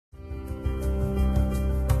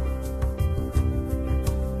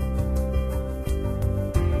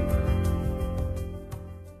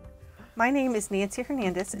My name is Nancy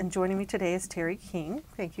Hernandez, and joining me today is Terri King.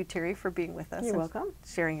 Thank you, Terri, for being with us. You're welcome.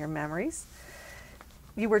 Sharing your memories.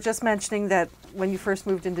 You were just mentioning that when you first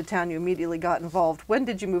moved into town, you immediately got involved. When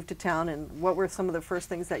did you move to town, and what were some of the first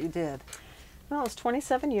things that you did? Well, it was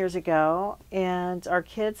 27 years ago, and our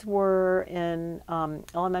kids were in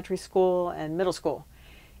elementary school and middle school.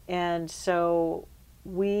 And so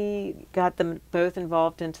we got them both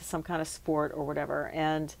involved into some kind of sport or whatever.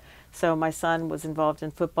 And so my son was involved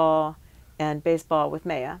in football and baseball with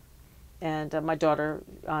Maya, and my daughter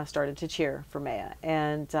started to cheer for Maya.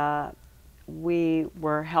 And we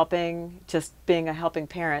were helping, just being a helping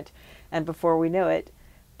parent. And before we knew it,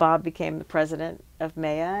 Bob became the president of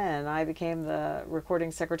Maya, and I became the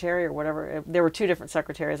recording secretary or whatever. There were two different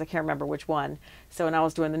secretaries. I can't remember which one. So when I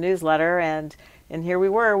was doing the newsletter, and here we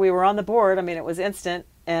were on the board. I mean, it was instant,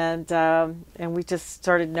 and we just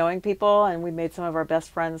started knowing people, and we made some of our best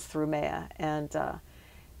friends through Maya. And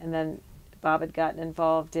then Bob had gotten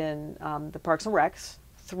involved in the Parks and Recs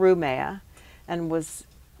through Maya, and was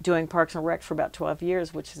doing Parks and Rec for about 12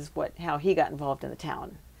 years, which is how he got involved in the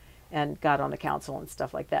town and got on the council and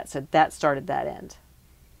stuff like that. So that started that end.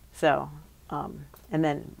 So, and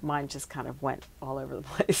then mine just kind of went all over the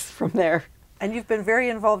place from there. And you've been very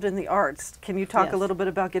involved in the arts. Can you talk Yes. a little bit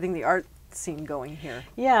about getting the art scene going here?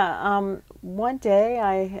 Yeah, one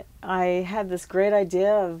day I had this great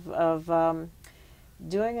idea of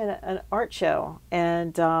doing an art show,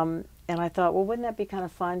 and I thought, well, wouldn't that be kind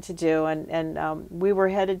of fun to do? And we were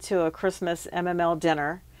headed to a Christmas MML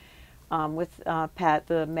dinner with Pat,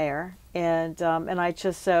 the mayor, and I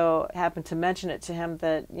just so happened to mention it to him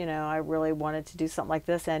that, you know, I really wanted to do something like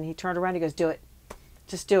this, and he turned around, he goes, "Do it,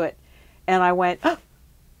 just do it." And I went, "Oh,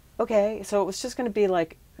 okay." So it was just going to be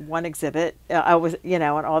like one exhibit. I was, you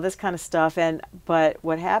know, and all this kind of stuff, but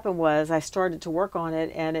what happened was I started to work on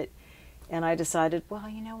it, and I decided, well,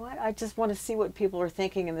 you know what, I just want to see what people are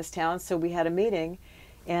thinking in this town. So we had a meeting,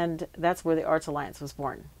 and that's where the Arts Alliance was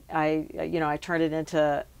born. I turned it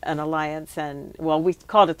into an alliance, and well, we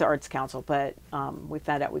called it the Arts Council, but we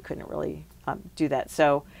found out we couldn't really do that,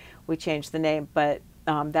 so we changed the name. But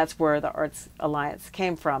that's where the Arts Alliance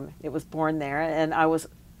came from. It was born there, and I was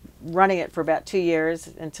running it for about 2 years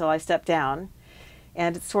until I stepped down,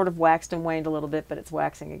 and it sort of waxed and waned a little bit, but it's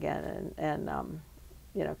waxing again, and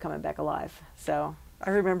you know, coming back alive. So I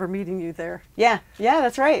remember meeting you there. yeah,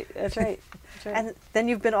 that's right. That's right. And then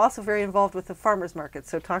you've been also very involved with the farmers market,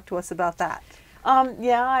 so talk to us about that.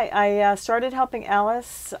 Yeah, I started helping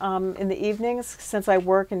Alice in the evenings. Since I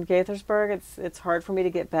work in Gaithersburg, it's hard for me to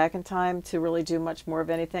get back in time to really do much more of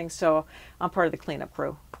anything, so I'm part of the cleanup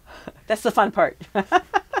crew. That's the fun part.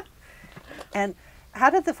 And how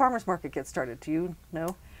did the farmers market get started? Do you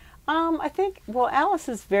know? I think, well, Alice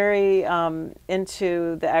is very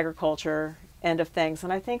into the agriculture end of things,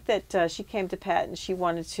 and I think that she came to Pat and she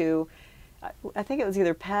wanted to, I think it was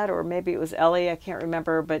either Pat or maybe it was Ellie, I can't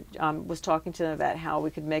remember, but was talking to them about how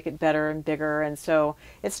we could make it better and bigger. And so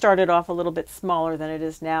it started off a little bit smaller than it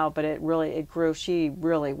is now, but it grew. She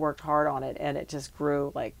really worked hard on it, and it just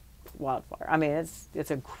grew like wildfire. I mean,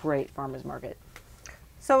 it's a great farmers market.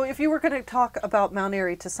 So if you were going to talk about Mount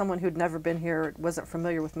Airy to someone who'd never been here, wasn't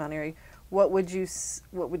familiar with Mount Airy, what would you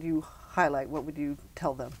highlight? What would you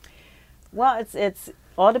tell them? Well, it's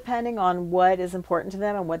all depending on what is important to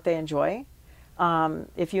them and what they enjoy.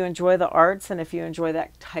 If you enjoy the arts and if you enjoy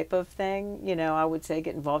that type of thing, you know, I would say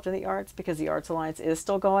get involved in the arts, because the Arts Alliance is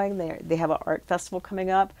still going. They have an art festival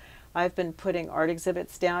coming up. I've been putting art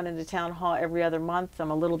exhibits down into town hall every other month.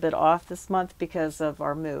 I'm a little bit off this month because of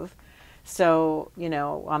our move. So, you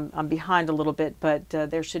know, I'm behind a little bit, but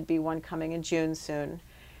there should be one coming in June soon.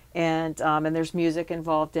 And there's music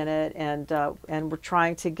involved in it, and we're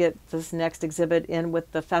trying to get this next exhibit in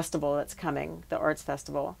with the festival that's coming, the Arts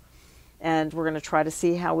Festival. And we're going to try to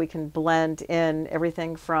see how we can blend in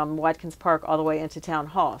everything from Watkins Park all the way into Town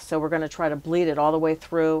Hall. So we're going to try to bleed it all the way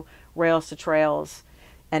through rails to trails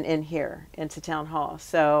and in here into Town Hall.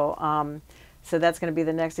 So so that's going to be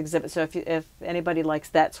the next exhibit. So if anybody likes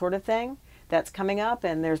that sort of thing, that's coming up,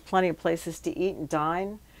 and there's plenty of places to eat and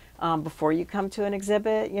dine before you come to an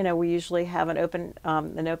exhibit. You know, we usually have an open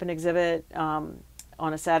exhibit on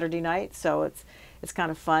a Saturday night, so it's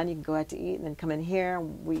kind of fun. You can go out to eat and then come in here.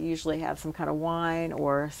 We usually have some kind of wine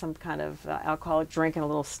or some kind of alcoholic drink and a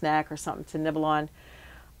little snack or something to nibble on.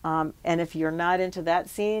 And if you're not into that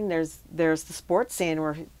scene, there's the sports scene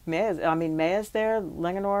where Maya's there,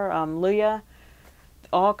 Linganore, Luya,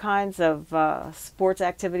 all kinds of sports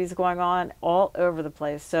activities going on all over the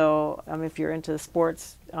place. So if you're into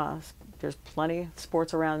sports, there's plenty of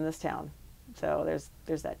sports around in this town. So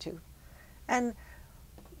there's that too. And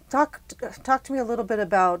talk to me a little bit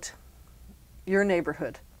about your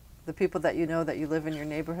neighborhood, the people that you know that you live in your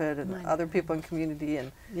neighborhood, and the other people in community.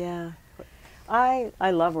 And yeah, I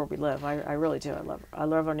love where we live. I really do. I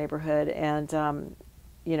love our neighborhood, and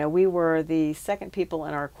you know, we were the second people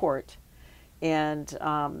in our court, and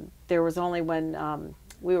there was only when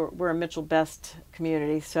we're a Mitchell Best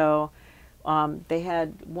community, so they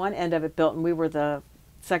had one end of it built, and we were the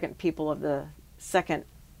second people of the second,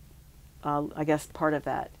 I guess, part of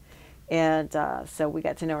that. And so we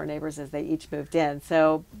got to know our neighbors as they each moved in.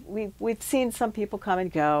 So we've seen some people come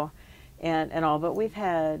and go, and all. But we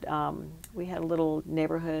had a little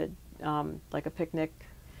neighborhood, like a picnic,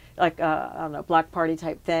 like I don't know, block party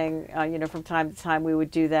type thing. You know, from time to time we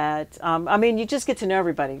would do that. I mean, you just get to know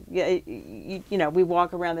everybody. You know, we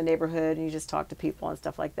walk around the neighborhood and you just talk to people and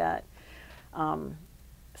stuff like that.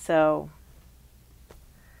 So.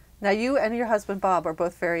 Now, you and your husband, Bob, are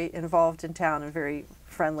both very involved in town and very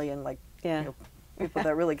friendly and, like, Yeah. you know, people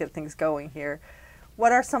that really get things going here.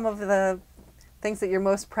 What are some of the things that you're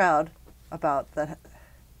most proud about that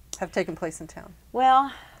have taken place in town?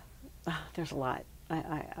 Well, there's a lot.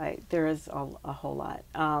 There is a whole lot.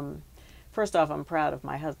 First off, I'm proud of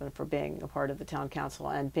my husband for being a part of the town council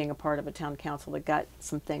and being a part of a town council that got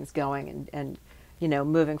some things going and you know,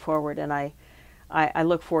 moving forward. And I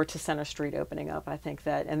look forward to Center Street opening up. I think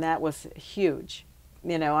and that was huge.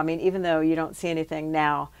 You know, I mean, even though you don't see anything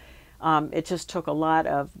now, it just took a lot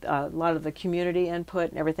of the community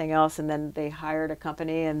input and everything else. And then they hired a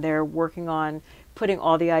company, and they're working on putting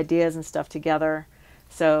all the ideas and stuff together.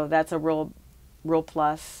 So that's a real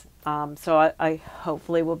plus. So I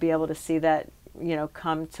hopefully will be able to see that, you know,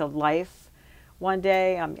 come to life one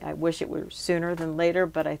day. I wish it were sooner than later,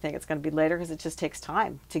 but I think it's going to be later because it just takes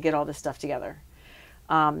time to get all this stuff together.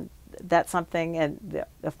 That's something, and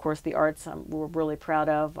of course the arts we're really proud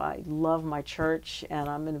of. I love my church, and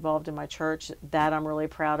I'm involved in my church. That I'm really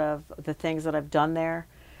proud of. The things that I've done there,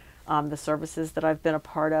 the services that I've been a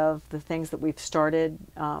part of, the things that we've started.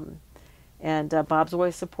 And Bob's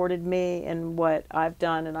always supported me in what I've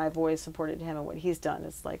done, and I've always supported him in what he's done.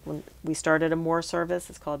 It's like when we started a More service,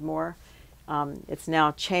 it's called More. It's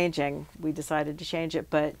now changing. We decided to change it,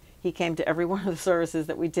 but he came to every one of the services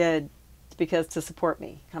that we did because to support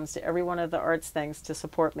me. Comes to every one of the arts things to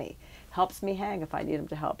support me. Helps me hang if I need him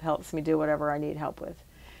to help. Helps me do whatever I need help with.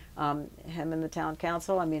 Him and the town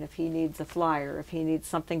council, I mean, if he needs a flyer, if he needs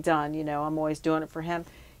something done, you know, I'm always doing it for him.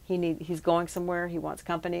 He's going somewhere, he wants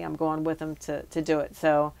company, I'm going with him to do it.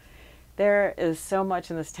 So there is so much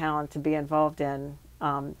in this town to be involved in,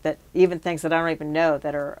 that even things that I don't even know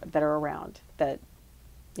that are around, that,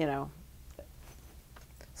 you know.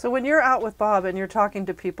 So when you're out with Bob and you're talking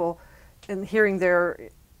to people and hearing their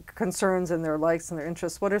concerns and their likes and their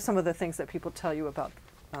interests, what are some of the things that people tell you about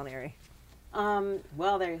Mount Airy?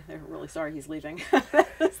 Well, they're really sorry he's leaving.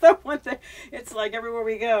 That's the one thing. It's like everywhere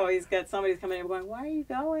we go, he's got somebody's coming in and going, "Why are you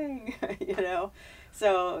going?" You know.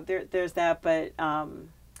 So there's that. But I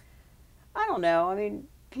don't know. I mean,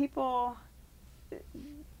 people,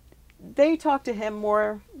 they talk to him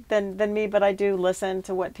more than me, but I do listen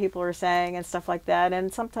to what people are saying and stuff like that.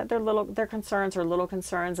 And sometimes their concerns are little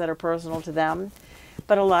concerns that are personal to them,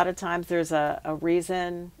 but a lot of times there's a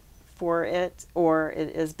reason for it, or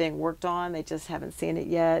it is being worked on. They just haven't seen it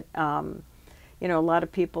yet. You know, a lot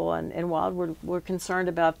of people in Wildwood were concerned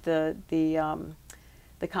about the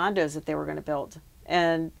condos that they were going to build,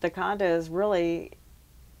 and the condos really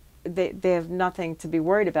they have nothing to be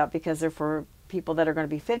worried about because they're for people that are going to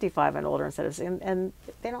be 55 and older instead of, and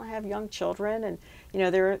they don't have young children, and you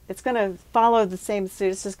know it's going to follow the same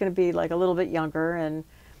suit. It's just going to be like a little bit younger, and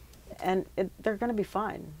they're going to be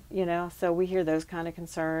fine, you know. So we hear those kind of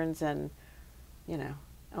concerns, and you know,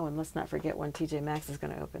 oh, and let's not forget when TJ Maxx is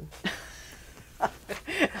going to open.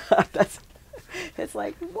 It's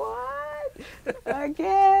like, what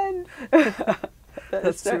again?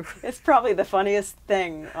 That's true. It's probably the funniest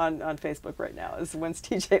thing on Facebook right now is when's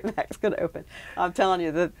TJ Maxx going to open. I'm telling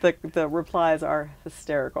you, the replies are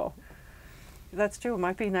hysterical. That's true. It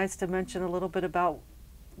might be nice to mention a little bit about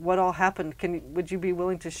what all happened. Would you be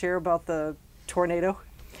willing to share about the tornado?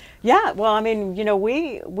 Yeah, well, I mean, you know,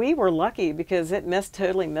 we were lucky because it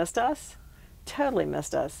totally missed us.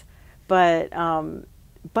 But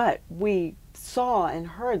we saw and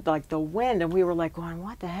heard like the wind, and we were like going,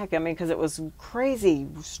 what the heck? I mean, because it was crazy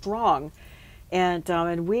strong,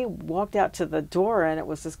 and we walked out to the door and it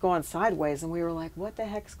was just going sideways, and we were like, what the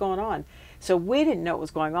heck's going on? So we didn't know what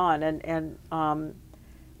was going on, and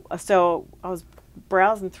so I was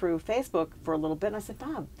browsing through Facebook for a little bit, and I said,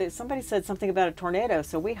 Bob, somebody said something about a tornado.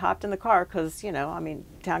 So we hopped in the car because, you know, I mean,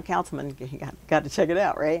 town councilman got to check it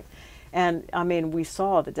out, right? And I mean, we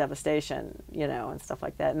saw the devastation, you know, and stuff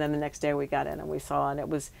like that. And then the next day we got in and we saw, and it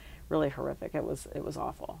was really horrific. It was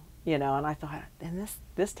awful, you know. And I thought, in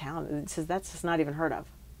this town, that's just not even heard of,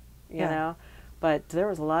 you know. But there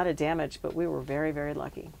was a lot of damage, but we were very, very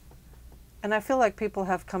lucky. And I feel like people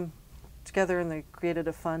have come together and they created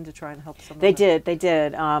a fund to try and help some. They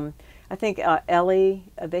did. I think Ellie,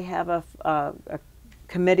 they have a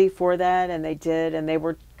committee for that, and they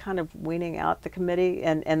were kind of weaning out the committee,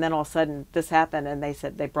 and then all of a sudden this happened, and they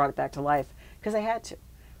said they brought it back to life because they had to.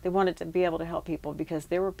 They wanted to be able to help people because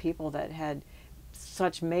there were people that had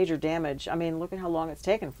such major damage. I mean, look at how long it's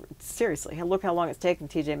taken. Seriously, look how long it's taken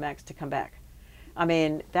TJ Maxx to come back. I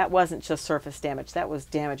mean, that wasn't just surface damage. That was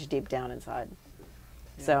damage deep down inside.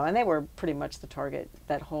 Yeah. So, and they were pretty much the target,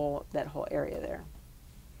 that whole area there.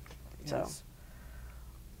 Yes. So,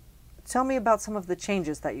 tell me about some of the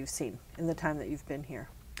changes that you've seen in the time that you've been here.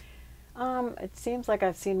 It seems like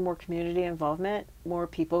I've seen more community involvement, more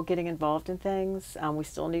people getting involved in things. We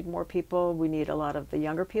still need more people. We need a lot of the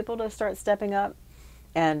younger people to start stepping up.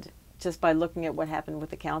 And just by looking at what happened with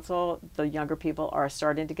the council, the younger people are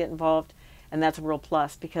starting to get involved. And that's a real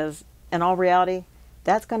plus because in all reality,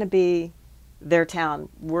 that's going to be their town.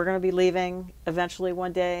 We're going to be leaving eventually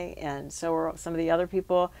one day, and so are some of the other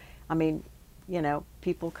people. I mean, you know,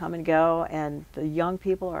 people come and go, and the young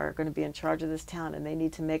people are going to be in charge of this town, and they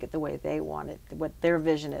need to make it the way they want it, what their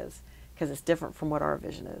vision is, because it's different from what our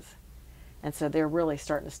vision is. And so they're really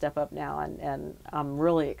starting to step up now, and I'm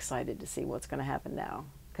really excited to see what's going to happen now,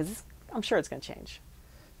 because I'm sure it's going to change.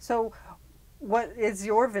 So what is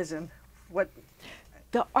your vision? What?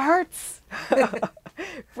 The arts.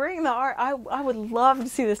 Bring the art. I would love to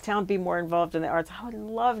see this town be more involved in the arts. I would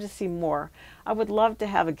love to see more. I would love to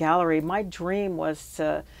have a gallery. My dream was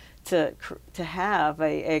to have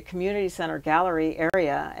a community center gallery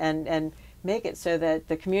area and make it so that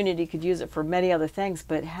the community could use it for many other things,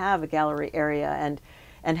 but have a gallery area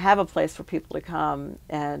and have a place for people to come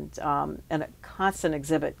and a constant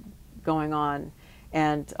exhibit going on.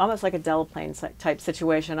 And almost like a Delaplane type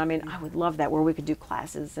situation. I mean, I would love that, where we could do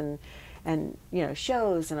classes and you know,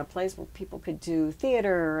 shows, and a place where people could do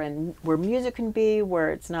theater, and where music can be,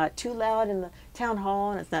 where it's not too loud in the town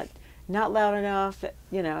hall and it's not loud enough,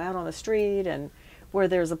 you know, out on the street, and where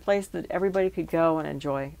there's a place that everybody could go and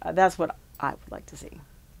enjoy. That's what I would like to see.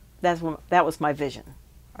 That was my vision.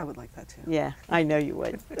 I would like that too. Yeah, I know you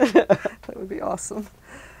would. That would be awesome.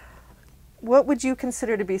 What would you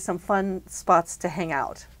consider to be some fun spots to hang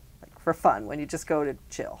out, like for fun, when you just go to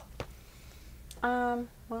chill?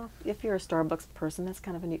 Well, if you're a Starbucks person, that's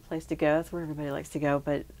kind of a neat place to go. That's where everybody likes to go.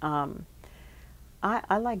 But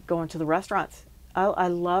I like going to the restaurants. I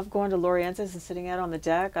love going to Loriente's and sitting out on the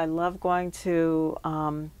deck. I love going to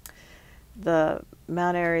the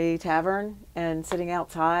Mount Airy Tavern and sitting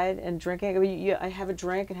outside and drinking. I mean, I have a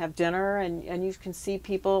drink and have dinner, and you can see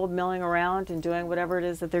people milling around and doing whatever it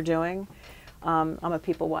is that they're doing. I'm a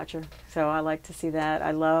people watcher, so I like to see that.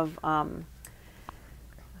 I love,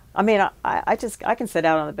 I mean, I can sit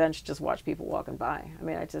out on the bench and just watch people walking by. I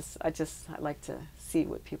mean, I like to see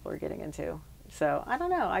what people are getting into. So I don't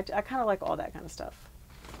know, I kind of like all that kind of stuff.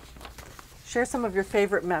 Share some of your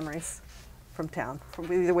favorite memories from town,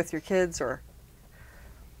 from either with your kids or.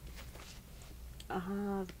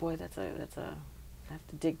 Boy, that's a. I have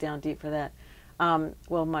to dig down deep for that.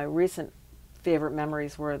 Well, my recent favorite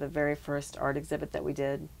memories were the very first art exhibit that we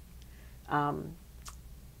did.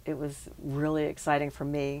 It was really exciting for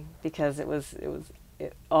me because it was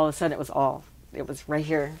all of a sudden it was right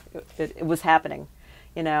here. It was happening.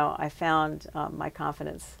 You know, I found my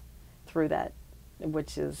confidence through that,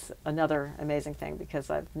 which is another amazing thing because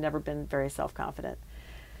I've never been very self-confident.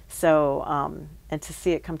 So, and to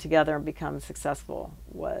see it come together and become successful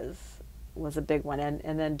was a big one.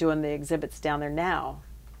 And then doing the exhibits down there now.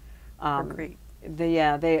 Great.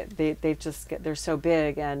 They're so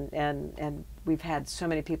big, and we've had so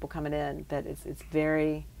many people coming in that it's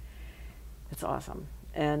awesome.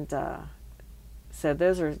 And so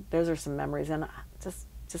those are some memories, and just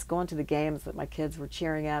going to the games that my kids were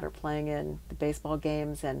cheering at or playing in, the baseball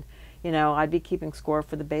games, and you know, I'd be keeping score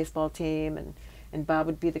for the baseball team, and Bob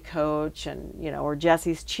would be the coach, and you know, or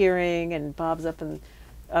Jesse's cheering and Bob's up in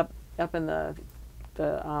the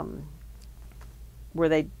where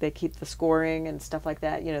they keep the scoring and stuff like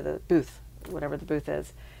that, you know, the booth, whatever the booth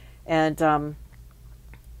is, and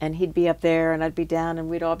he'd be up there and I'd be down, and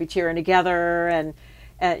we'd all be cheering together and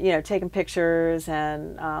you know, taking pictures,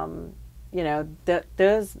 and you know,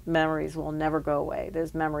 those memories will never go away.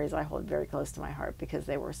 Those memories I hold very close to my heart because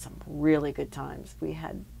they were some really good times. We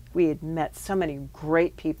had met so many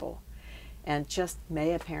great people, and just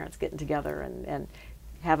Maya parents getting together and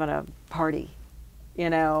having a party, you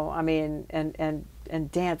know, I mean,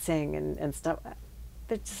 and dancing and stuff.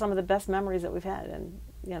 They're just some of the best memories that we've had, and,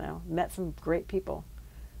 you know, met some great people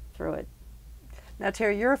through it. Now,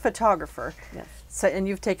 Terri, you're a photographer. Yes. So, and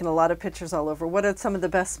you've taken a lot of pictures all over. What are some of the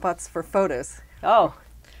best spots for photos? Oh,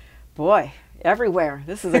 boy, everywhere.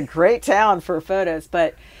 This is a great town for photos.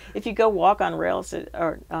 But if you go walk on rails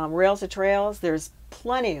to trails, there's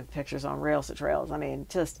plenty of pictures on rails to trails. I mean,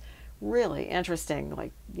 just really interesting,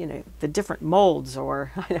 like, you know, the different molds,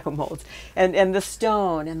 or I know molds, and the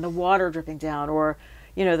stone and the water dripping down, or,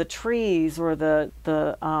 you know, the trees, or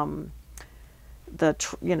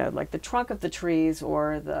you know, like the trunk of the trees,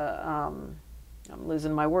 or the I'm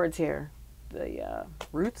losing my words here, the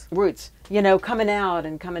roots, you know, coming out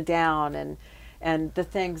and coming down, and the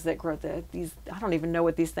things that grow, these, I don't even know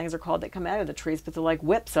what these things are called that come out of the trees, but they're like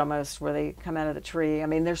whips almost, where they come out of the tree. I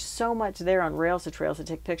mean, there's so much there on rails to trails to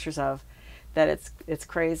take pictures of that it's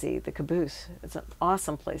crazy. The caboose, it's an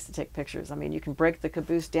awesome place to take pictures. I mean, you can break the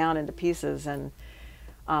caboose down into pieces, and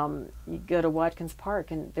you go to Watkins Park,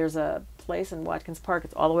 and there's a place in Watkins Park,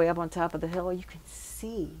 it's all the way up on top of the hill. You can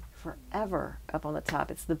see forever up on the top.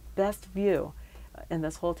 It's the best view in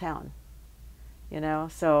this whole town, you know.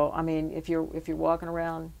 So I mean, if you're walking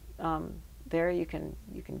around there, you can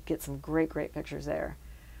get some great pictures there.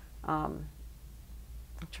 I'm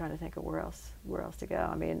trying to think of where else to go.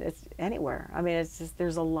 I mean, it's anywhere. I mean, it's just,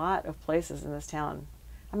 there's a lot of places in this town.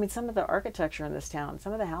 I mean, some of the architecture in this town,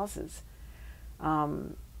 some of the houses,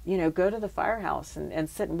 you know, go to the firehouse and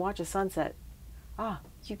sit and watch a sunset.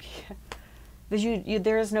 You can't,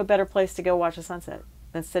 there is no better place to go watch a sunset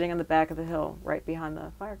than sitting on the back of the hill right behind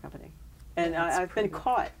the fire company. And I've been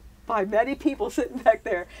caught by many people sitting back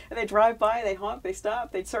there, and they drive by, they honk, they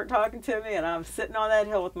stop, they start talking to me, and I'm sitting on that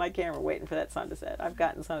hill with my camera waiting for that sun to set. I've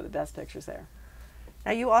gotten some of the best pictures there.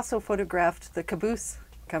 Now, you also photographed the caboose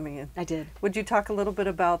coming in. I did. Would you talk a little bit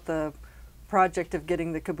about the project of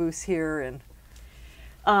getting the caboose here? And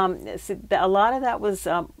so a lot of that was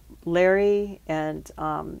Larry, and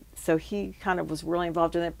so he kind of was really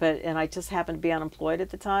involved in it, and I just happened to be unemployed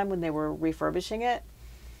at the time when they were refurbishing it.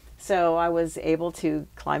 So I was able to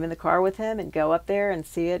climb in the car with him and go up there and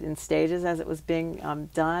see it in stages as it was being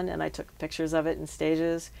done, and I took pictures of it in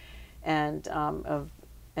stages, and of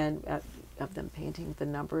them painting the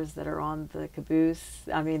numbers that are on the caboose.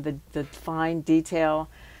 I mean, the fine detail,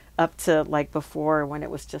 up to like before, when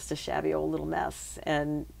it was just a shabby old little mess,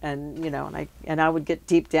 and you know, and I would get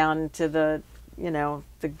deep down into the, you know,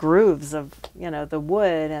 the grooves of, you know, the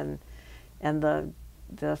wood and the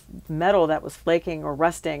metal that was flaking or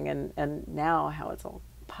rusting, and now how it's all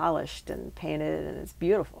polished and painted, and it's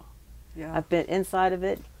beautiful. yeah, I've been inside of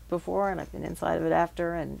it before, and I've been inside of it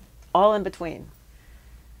after, and all in between.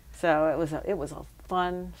 So it was a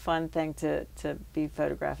fun thing to be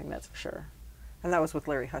photographing, that's for sure. and that was with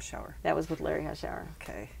Larry Hushauer. That was with Larry Hushauer.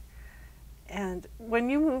 Okay. And when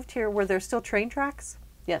you moved here, were there still train tracks?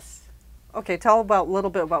 Yes. Okay, tell a little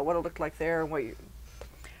bit about what it looked like there, and what you,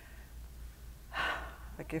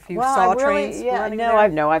 like, if you saw trains running there?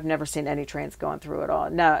 I've never seen any trains going through at all.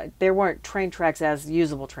 No, there weren't train tracks as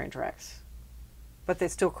usable train tracks. But they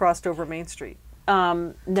still crossed over Main Street.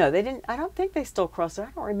 No, they didn't. I don't think they still crossed. I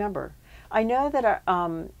don't remember. I know that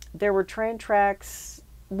there were train tracks.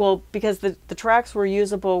 Well, because the tracks were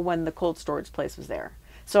usable when the cold storage place was there.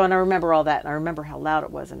 So, and I remember all that, and I remember how loud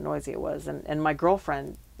it was and noisy it was. And my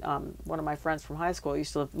girlfriend, one of my friends from high school,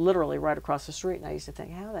 used to live literally right across the street, and I used to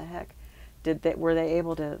think, how the heck were they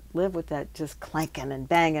able to live with that just clanking and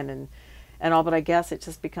banging and all? But I guess it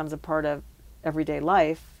just becomes a part of everyday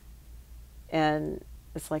life, and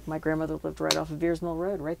it's like my grandmother lived right off of Veers Mill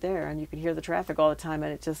Road, right there, and you could hear the traffic all the time,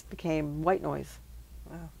 and it just became white noise.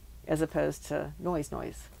 Wow. As opposed to noise.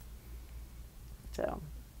 So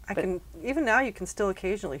even now you can still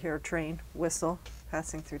occasionally hear a train whistle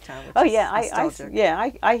passing through town. Which oh is yeah, nostalgic.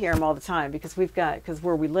 I hear them all the time, because because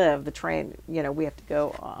where we live, the train, you know, we have to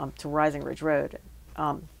go to Rising Ridge Road,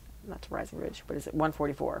 not to Rising Ridge, but is it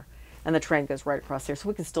 144, and the train goes right across there, so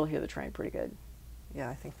we can still hear the train pretty good. Yeah,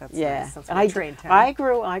 I think that's yeah. nice. That's a train town. I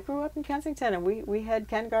grew up in Kensington, and we had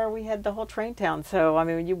Kengar, we had the whole train town. So I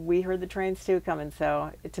mean, we heard the trains too coming.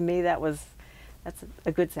 So to me, that's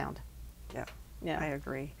a good sound. Yeah, yeah, I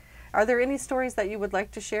agree. Are there any stories that you would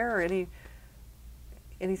like to share, or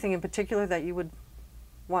anything in particular that you would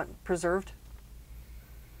want preserved?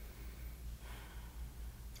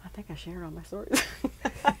 I think I shared all my stories.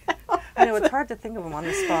 I know it's hard to think of them on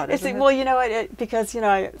the spot. Isn't it? Well, you know, because you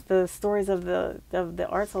know the stories of the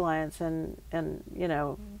Arts Alliance and you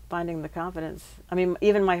know, finding the confidence. I mean,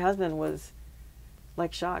 even my husband was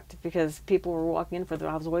like shocked because people were walking in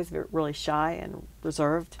I was always really shy and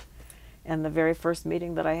reserved. And the very first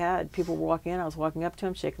meeting that I had, people were walking in, I was walking up to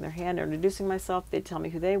them, shaking their hand, introducing myself. They'd tell me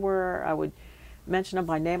who they were. I would mention them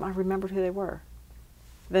by name. I remembered who they were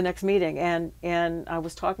the next meeting. And I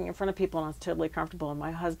was talking in front of people and I was totally comfortable. And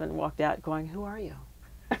my husband walked out going, "Who are you?"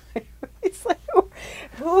 He's like,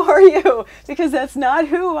 who are you? Because that's not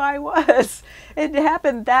who I was. It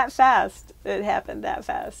happened that fast. It happened that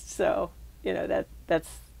fast. So, you know,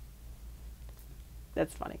 that's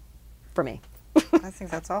funny for me. I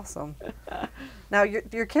think that's awesome. Now,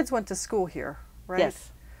 your kids went to school here, right?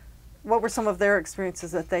 Yes. What were some of their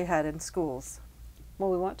experiences that they had in schools?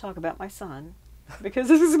 Well, we won't talk about my son because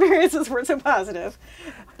his experiences weren't so positive.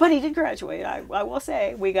 But he did graduate. I will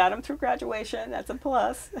say we got him through graduation. That's a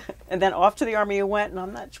plus. And then off to the Army he went, and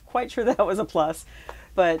I'm not quite sure that was a plus.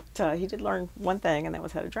 But he did learn one thing, and that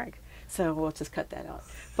was how to drink. So we'll just cut that out.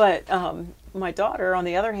 But my daughter, on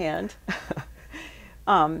the other hand,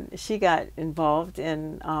 she got involved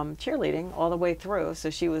in cheerleading all the way through. So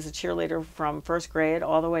she was a cheerleader from first grade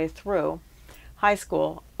all the way through high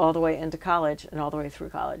school, all the way into college, and all the way through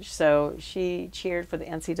college. So she cheered for the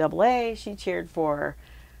NCAA. She cheered for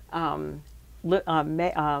Linganore,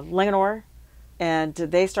 and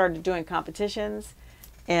they started doing competitions.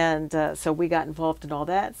 And so we got involved in all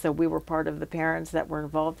that. So we were part of the parents that were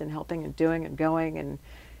involved in helping and doing and going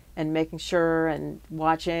and making sure and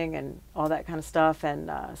watching and all that kind of stuff. And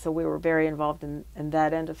so we were very involved in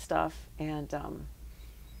that end of stuff.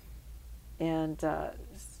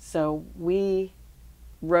 So we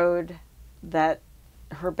rode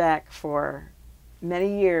her back for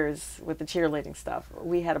many years with the cheerleading stuff.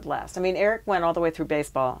 We had a blast. I mean, Eric went all the way through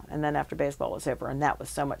baseball, and then after baseball was over, and that was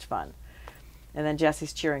so much fun. And then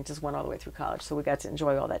Jesse's cheering just went all the way through college, so we got to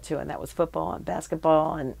enjoy all that too. And that was football and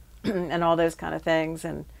basketball and and all those kind of things,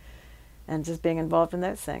 and just being involved in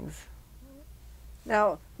those things.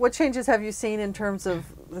 Now, what changes have you seen in terms of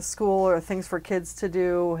the school or things for kids to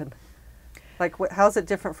do? And like, how's it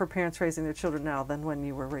different for parents raising their children now than when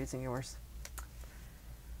you were raising yours?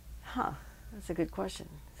 Huh, that's a good question.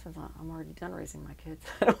 Since I'm already done raising my kids,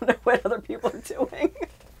 I don't know what other people are doing.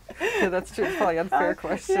 Yeah, that's true. It's probably an unfair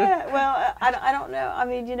question. Yeah, well, I don't know. I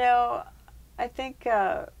mean, you know, I think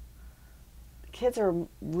kids are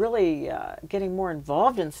really getting more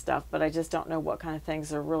involved in stuff, but I just don't know what kind of things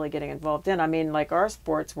they're really getting involved in. I mean, like our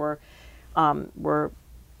sports were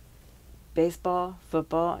baseball,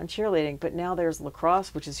 football, and cheerleading, but now there's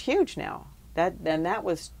lacrosse, which is huge now. That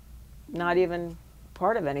was not even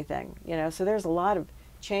part of anything, you know. So there's a lot of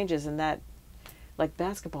changes in that. Like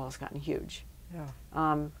basketball has gotten huge. Yeah.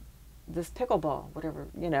 This pickleball, whatever,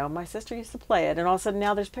 you know, my sister used to play it, and all of a sudden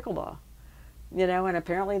now there's pickleball, you know, and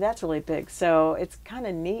apparently that's really big. So it's kind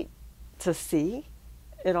of neat to see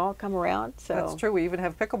it all come around. So that's true. We even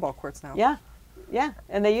have pickleball courts now. Yeah, yeah,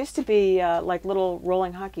 and they used to be like little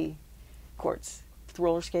rolling hockey courts with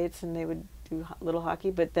roller skates, and they would do little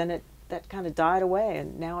hockey, but then that kind of died away,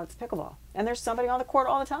 and now it's pickleball, and there's somebody on the court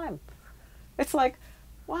all the time. It's like,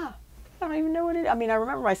 wow, I don't even know what it is. I mean, I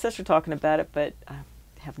remember my sister talking about it, but I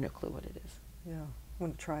have no clue what it is. Yeah,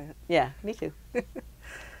 want to try it. Yeah, me too.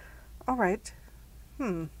 All right.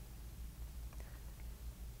 Do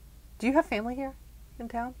you have family here in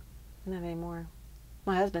town? Not anymore.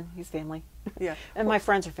 My husband, he's family. Yeah. And my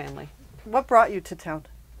friends are family. What brought you to town?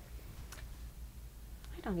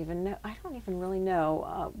 I don't even know. I don't even really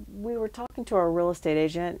know. We were talking to our real estate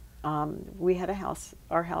agent. We had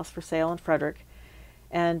our house for sale in Frederick,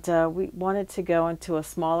 and we wanted to go into a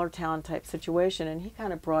smaller town type situation, and he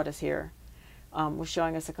kind of brought us here. Was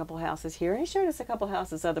showing us a couple houses here, and he showed us a couple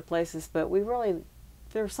houses other places, but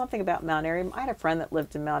there was something about Mount Airy. I had a friend that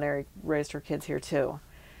lived in Mount Airy, raised her kids here too,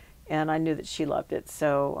 and I knew that she loved it.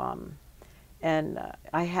 So,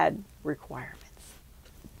 I had requirements.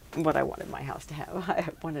 What I wanted my house to have. I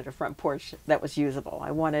wanted a front porch that was usable.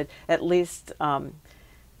 I wanted at least, I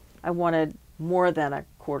wanted more than a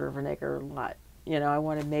quarter of an acre lot. You know, I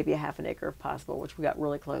wanted maybe a half an acre if possible, which we got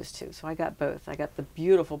really close to. So I got both. I got the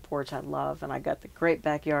beautiful porch I love, and I got the great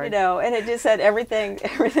backyard. You know, and it just had everything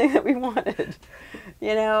that we wanted.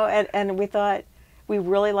 You know, and we thought we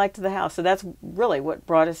really liked the house. So that's really what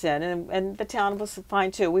brought us in. And the town was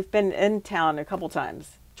fine too. We've been in town a couple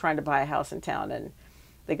times trying to buy a house in town, and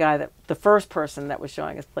the first person that was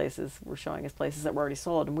showing us places were showing us places that were already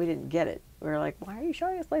sold, and we didn't get it. We were like, why are you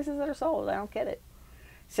showing us places that are sold? I don't get it.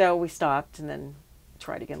 So we stopped and then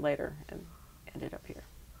tried again later and ended up here.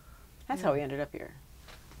 That's how we ended up here.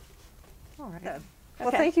 All right. Okay.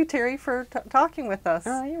 Well, thank you, Terri, for talking with us.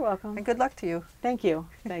 Oh, you're welcome. And good luck to you. Thank you.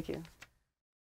 Thank you.